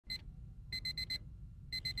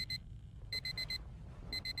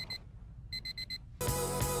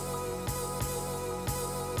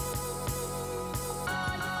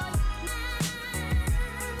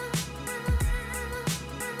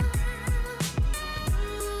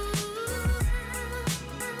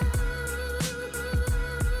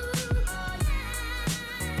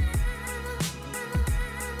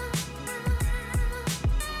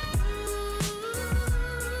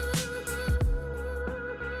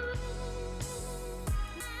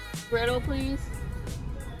espresso, please.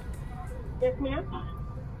 Yes, ma'am.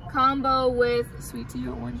 Combo with sweet tea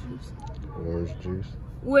or orange juice? Orange juice.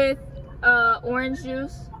 With orange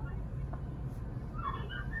juice.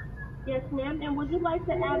 Yes, ma'am. And would you like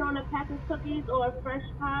to add on a pack of cookies or a fresh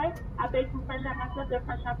pie? I bake them fresh out myself. They're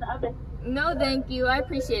fresh out the oven. No, thank you. I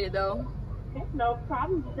appreciate it though. Okay, no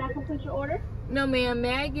problem. Does that complete your order? No, ma'am.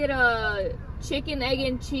 May I get a chicken, egg,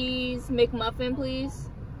 and cheese McMuffin, please?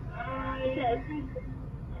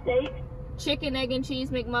 Steak. Chicken, egg, and cheese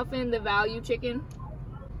McMuffin, the value chicken.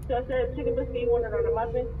 So it says chicken biscuit you wanted on a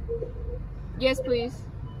muffin? Yes, please.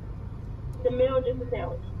 The meal, just a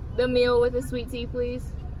sandwich. The meal with the sweet tea,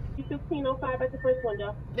 please. 1505 at the first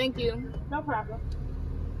window. Thank you. No problem.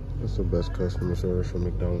 That's the best customer service from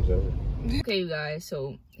McDonald's ever. Okay, you guys,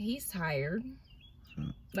 so he's tired.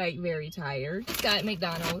 Like, very tired. He's got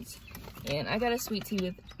McDonald's. And I got a sweet tea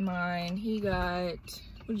with mine. He got,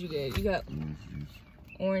 what did you get? You got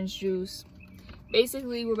orange juice.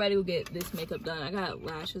 Basically, we're about to go get this makeup done. I got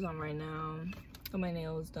lashes on right now. Got my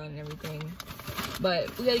nails done and everything.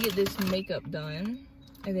 But we gotta get this makeup done.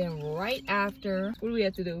 And then right after, what do we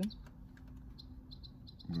have to do?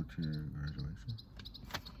 Go to your graduation.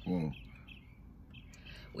 Whoa.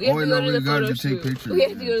 We have to go to the photo shoot. Pictures. We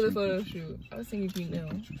have to go to the photo shoot. I was thinking if you know.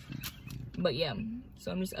 But yeah,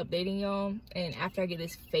 so I'm just updating y'all. And after I get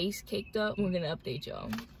this face caked up, we're gonna update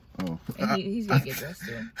y'all. Oh. And he's gonna get dressed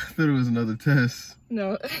too. I thought it was another test.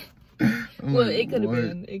 No. Well, it could have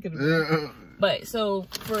been. It could have been. But so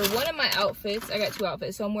for one of my outfits, I got two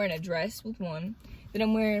outfits. So I'm wearing a dress with one. Then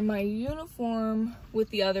I'm wearing my uniform with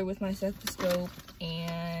the other with my stethoscope.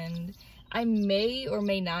 And I may or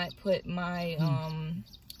may not put my,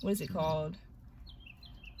 what is it called?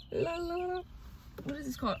 What is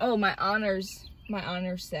this called? Oh, my honors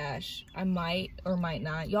sash. I might or might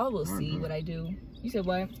not. Y'all will see what I do. You said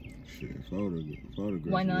what? Shit, photograph.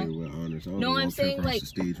 Why not? With honors. No, I'm saying like the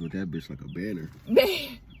stage with that bitch like a banner.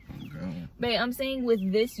 Babe, I'm saying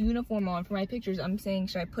with this uniform on for my pictures, I'm saying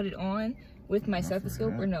should I put it on with my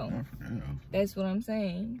stethoscope or no? That's what I'm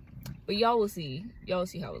saying. But y'all will see. Y'all will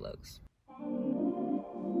see how it looks.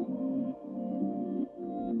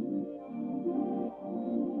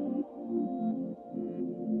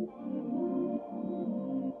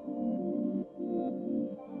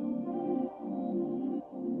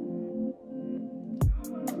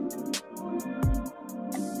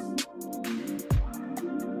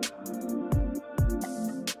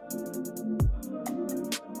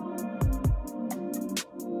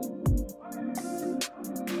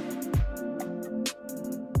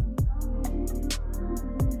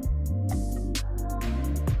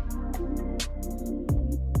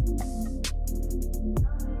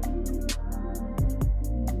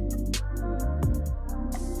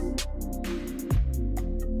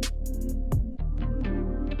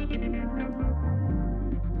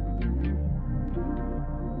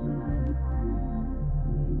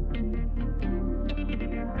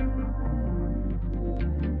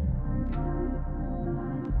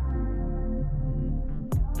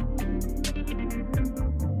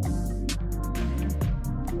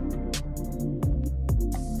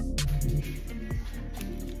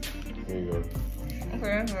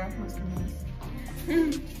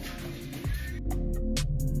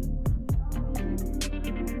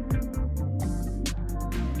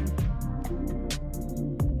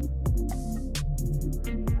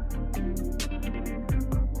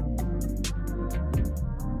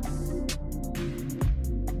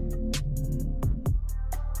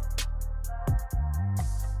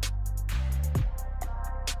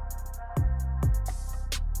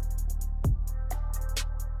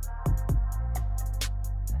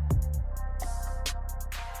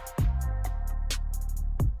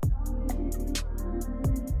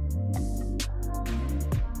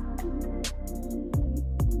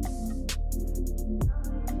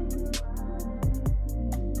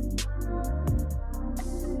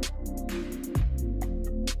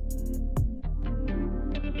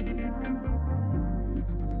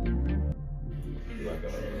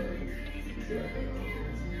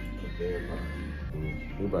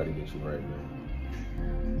 We're about to get you right now.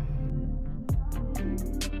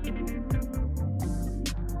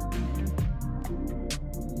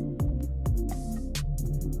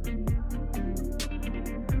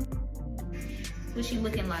 What's she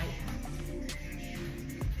looking like?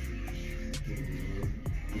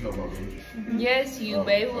 You talking about me? Yes, you,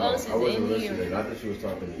 babe. Who else is I wasn't in listening. here? I thought she was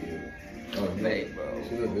talking to you. Oh, Babe, bro.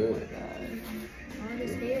 She look good. I'm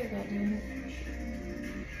just scared, goddamn.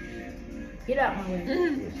 Get out my way. Yeah,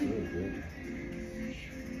 she look good.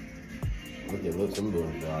 Look at them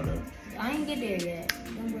doing dried up. I ain't get there yet.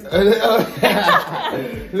 Don't I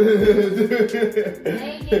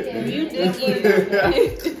ain't get there. You did get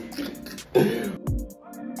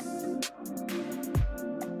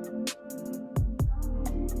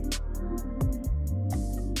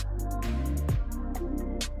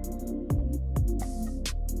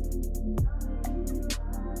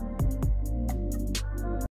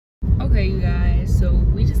Okay, you guys, so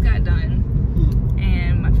we just got done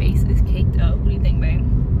and my face is caked up. What do you think, babe?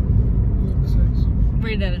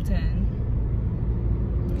 Rate out of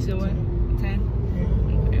 10. So what? 10?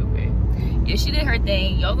 Okay. Yeah, she did her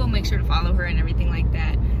thing. Y'all go make sure to follow her and everything like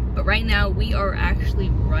that. But right now we are actually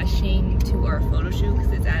rushing to our photo shoot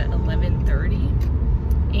because it's at 11:30.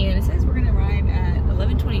 And it says we're gonna arrive at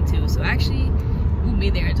 11:22. So actually we'll be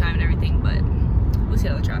there in time and everything, but we'll see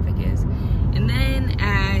how the traffic is. And then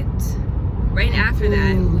right after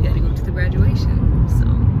that, we gotta go to the graduation. So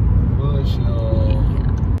yeah.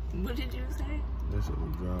 What did you say? That's what we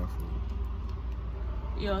drive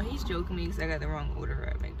for. Yo, he's joking me because I got the wrong order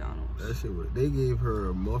at McDonald's. That shit was, they gave her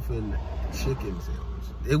a muffin chicken sandwich.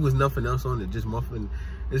 It was nothing else on it, just muffin.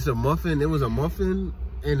 It's a muffin, it was a muffin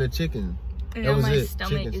and a chicken. And that was my it.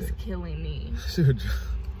 stomach Chicken is sandwich. killing me.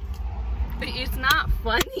 But It's not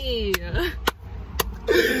funny.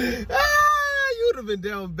 you would have been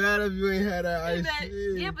down bad if you ain't had that iced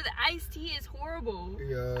tea. Yeah, but the iced tea is horrible.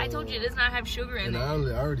 Yo. I told you it does not have sugar in And it.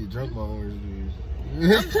 I already drank my orange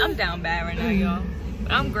juice. I'm down bad right now, y'all.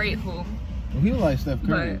 But I'm grateful. He like Steph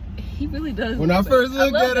Curry. But he really does. When I first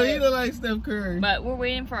looked love at him, it. he looked like Steph Curry. But we're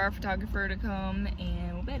waiting for our photographer to come,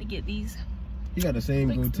 and we're about to get these. He got the same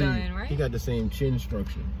Looks goatee. done, right? He got the same chin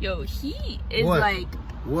structure. Yo, he is What? like.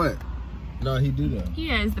 What? No, he do that. He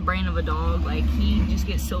has the brain of a dog. Like, he just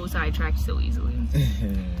gets so sidetracked so easily.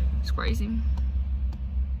 It's crazy.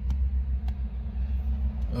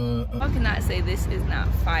 I cannot say this is not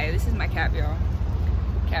fire. This is my cap, y'all.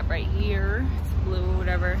 Cap right here. It's blue or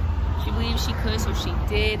whatever. She believed she could, so she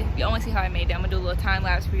did. Y'all want to see how I made it. I'm going to do a little time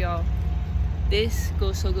lapse for y'all. This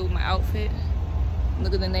goes so good with my outfit.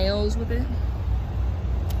 Look at the nails with it.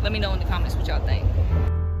 Let me know in the comments what y'all think.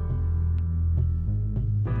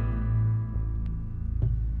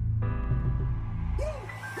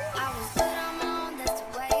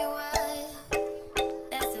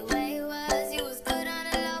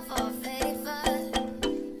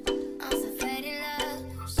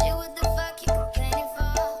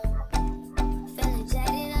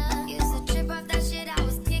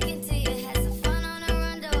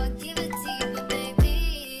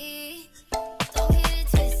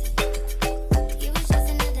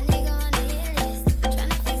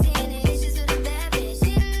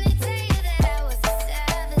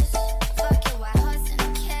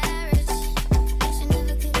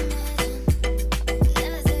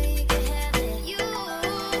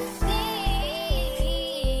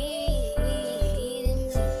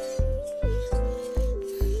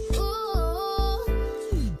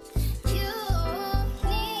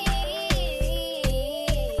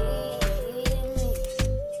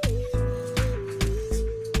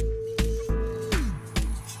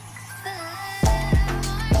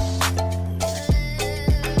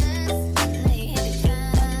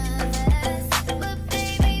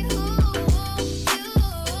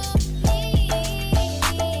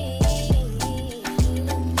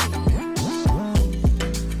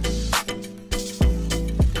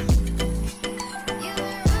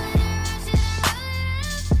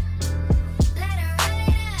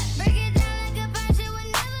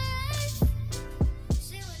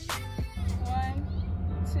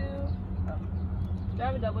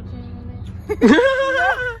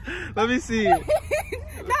 Let me see it.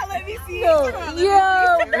 Not let me see it.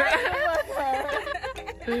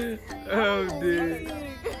 Oh, dude.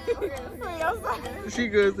 She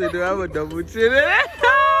goes to do, I'm a double chin.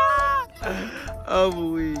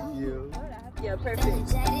 I'm weak, yo. Yeah,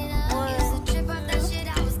 perfect.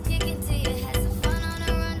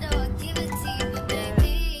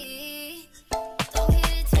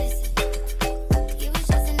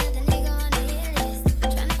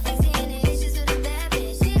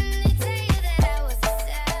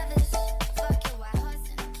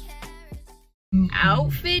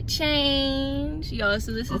 Outfit change, y'all.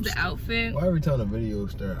 So this is the outfit. Why every time the video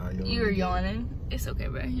start, I yawn? You were yawning. It's okay,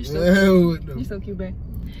 babe. You're so cute. You're so cute, babe.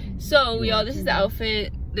 So, y'all, this is the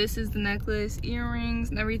outfit. This is the necklace,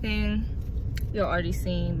 earrings, and everything. Y'all already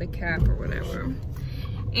seen the cap or whatever.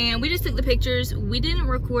 And we just took the pictures. We didn't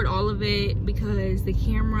record all of it because the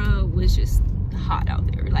camera was just hot out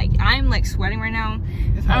there. Like, I'm like sweating right now.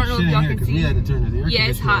 I don't know if y'all can see. We had to turn the air yeah,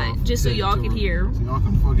 it's hot, just so y'all could hear. So y'all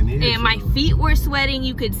can fucking hear. And my feet were sweating.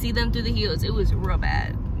 You could see them through the heels. It was real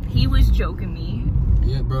bad. He was joking me.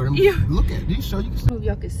 Yeah, bro. Look at these. Show you. I hope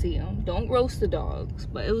y'all can see him. Don't roast the dogs,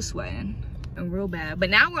 but it was sweating and real bad. But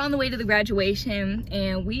now we're on the way to the graduation,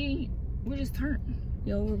 and we're just turned.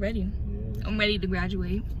 Yo, we're ready. Yeah. I'm ready to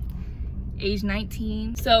graduate. Age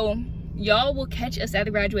 19. So y'all will catch us at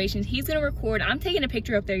the graduation. He's gonna record. I'm taking a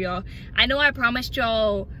picture up there, y'all. I know I promised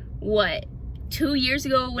y'all, what, 2 years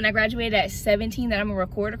ago when I graduated at 17 that I'm gonna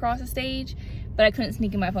record across the stage, but I couldn't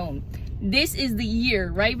sneak in my phone. This is the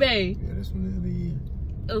year, right, babe? Yeah, this one is the year.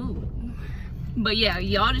 Ooh. But yeah,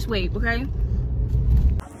 y'all just wait, okay?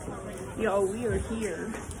 Yo, we are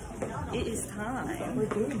here. It is time. We're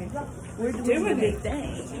doing it. We're doing the big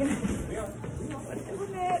thing.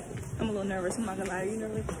 I'm a little nervous. I'm not gonna lie. Are you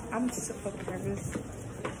nervous? I'm so fucking nervous.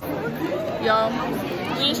 Y'all,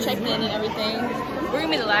 we just checked in and everything. We're gonna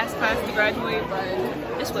be the last class to graduate, but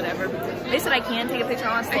it's whatever. They said I can take a picture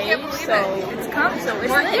on stage, so it's come. So we're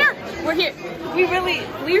here. We're here.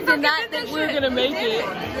 We did not think we were gonna make it.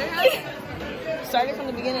 Started from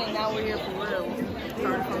the beginning, and now we're here for real.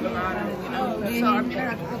 Started from the bottom, you know. So I'm gonna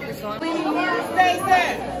have to put this on.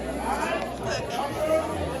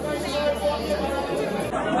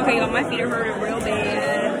 Okay, y'all, my feet are hurting real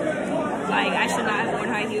bad. Like, I should not have worn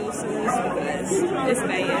high heels to this because it's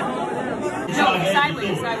bad. No,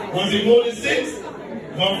 sideways. Was it more than 6?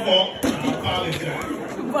 1 fault. I apologize.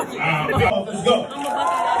 Let's go. I'm a bucket, y'all. Don't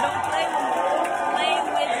play with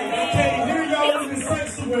me. Okay, here y'all in the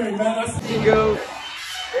sanctuary, man. There she goes.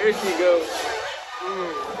 There she goes.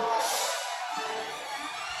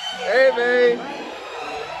 Hey, babe.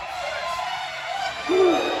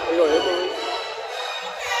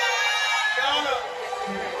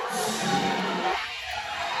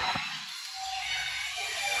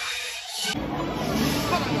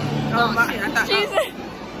 Oh my, Jesus.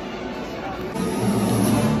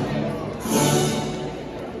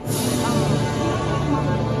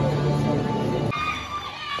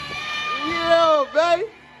 Yo, babe.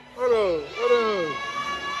 Hold on.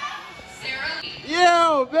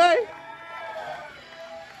 Yo, babe.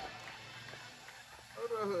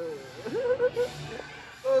 Hold on.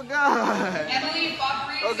 Oh, God.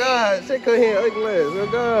 Oh, God. Shake her hand. Oh,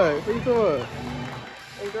 God. What you talking about?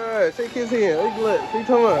 Oh, God. Shake his hand. Oh, what you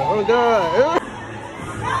talking about? Oh, God. Oh,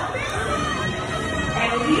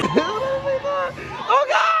 God. Oh,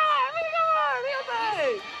 God. Look at that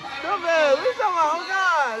thing. No, man. What you talking about? Oh,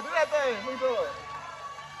 God. Do that thing. What you talking about?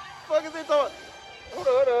 What the fuck is they talking? Hold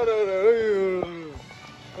on.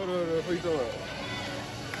 What you talking about?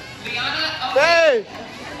 Hey!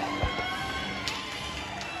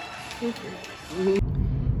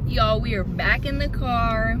 Y'all, we are back in the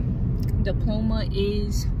car. Diploma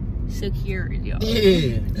is secured, y'all.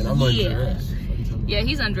 Yeah, and I'm undressed. Yeah,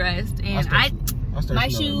 he's undressed, and my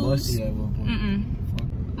shoes.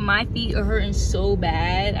 My feet are hurting so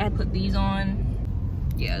bad. I put these on.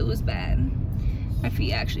 Yeah, it was bad. My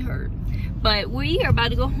feet actually hurt. But we are about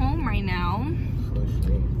to go home right now.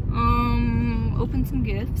 Open some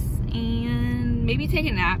gifts and maybe take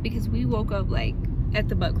a nap because we woke up like at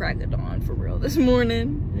the butt crack of dawn for real this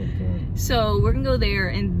morning. Okay. So we're gonna go there,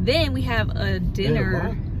 and then we have a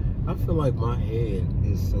dinner. I feel like my head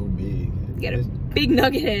is so big. You got a big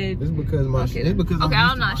nugget head. It's because my okay,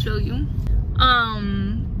 I'll not show you.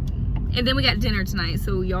 And then we got dinner tonight,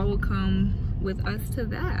 so y'all will come with us to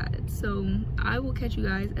that. So I will catch you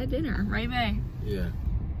guys at dinner, right, May? Yeah.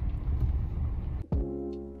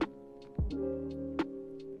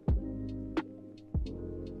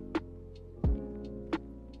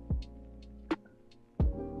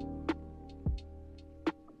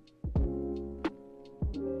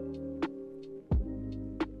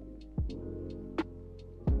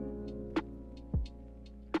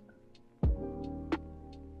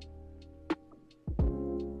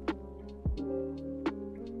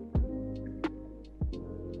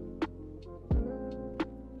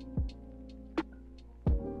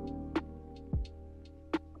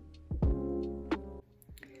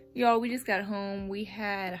 Y'all, we just got home. We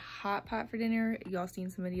had hot pot for dinner. Y'all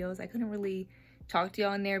seen some videos. I couldn't really talk to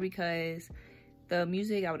y'all in there because the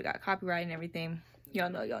music, I would have got copyright and everything.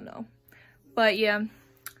 Y'all know. But yeah,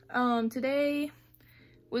 today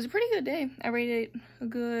was a pretty good day. I rated a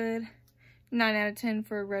good 9 out of 10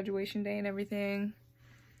 for graduation day and everything.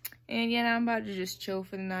 And yeah, now I'm about to just chill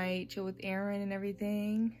for the night, chill with Aaron and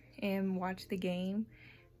everything, and watch the game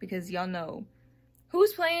because y'all know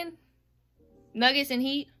who's playing. Nuggets and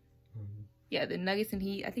Heat. Yeah, the Nuggets and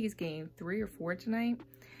Heat. I think it's game 3 or 4 tonight.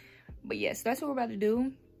 But yes, yeah, so that's what we're about to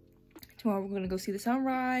do. Tomorrow we're going to go see the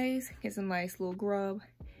sunrise, get some nice little grub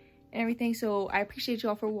and everything. So I appreciate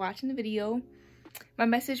y'all for watching the video. My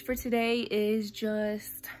message for today is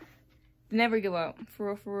just Never give up, for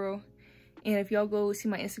real, for real. And if y'all go see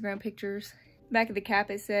my Instagram pictures, back at the cap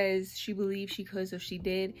it says she believes she could, so she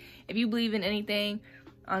did. If you believe in anything,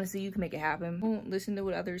 honestly, you can make it happen. Don't listen to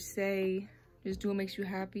what others say. Just do what makes you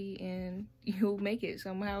happy, and you'll make it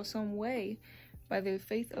somehow, some way, by the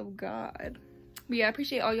faith of God. But yeah, I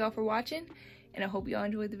appreciate all y'all for watching, and I hope y'all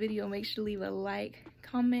enjoyed the video. Make sure to leave a like,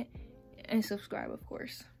 comment, and subscribe, of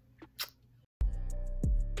course.